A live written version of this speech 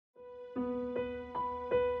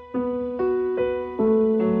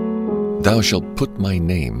Thou shalt put my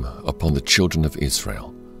name upon the children of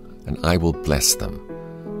Israel, and I will bless them.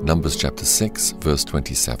 Numbers chapter 6, verse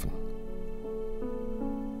 27.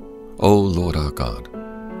 O Lord our God,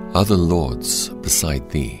 other lords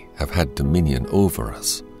beside thee have had dominion over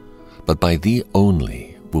us, but by thee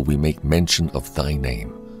only will we make mention of thy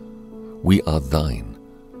name. We are thine.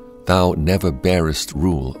 Thou never bearest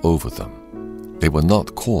rule over them. They were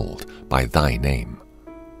not called by thy name.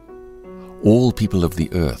 All people of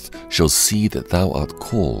the earth shall see that thou art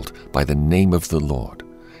called by the name of the Lord,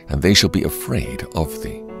 and they shall be afraid of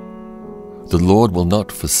thee. The Lord will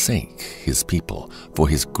not forsake his people for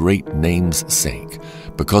his great name's sake,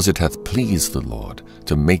 because it hath pleased the Lord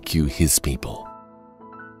to make you his people.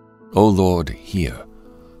 O Lord, hear.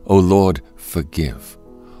 O Lord, forgive.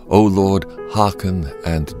 O Lord, hearken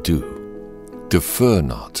and do. Defer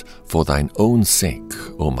not for thine own sake,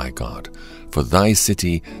 O my God, for thy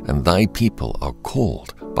city and thy people are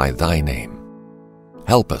called by thy name.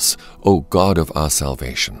 Help us, O God of our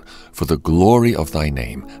salvation, for the glory of thy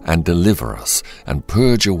name, and deliver us, and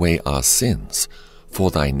purge away our sins,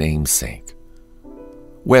 for thy name's sake.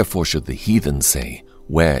 Wherefore should the heathen say,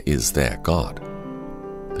 Where is their God?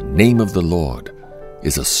 The name of the Lord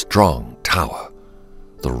is a strong tower.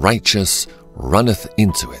 The righteous runneth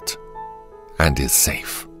into it, and is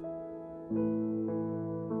safe.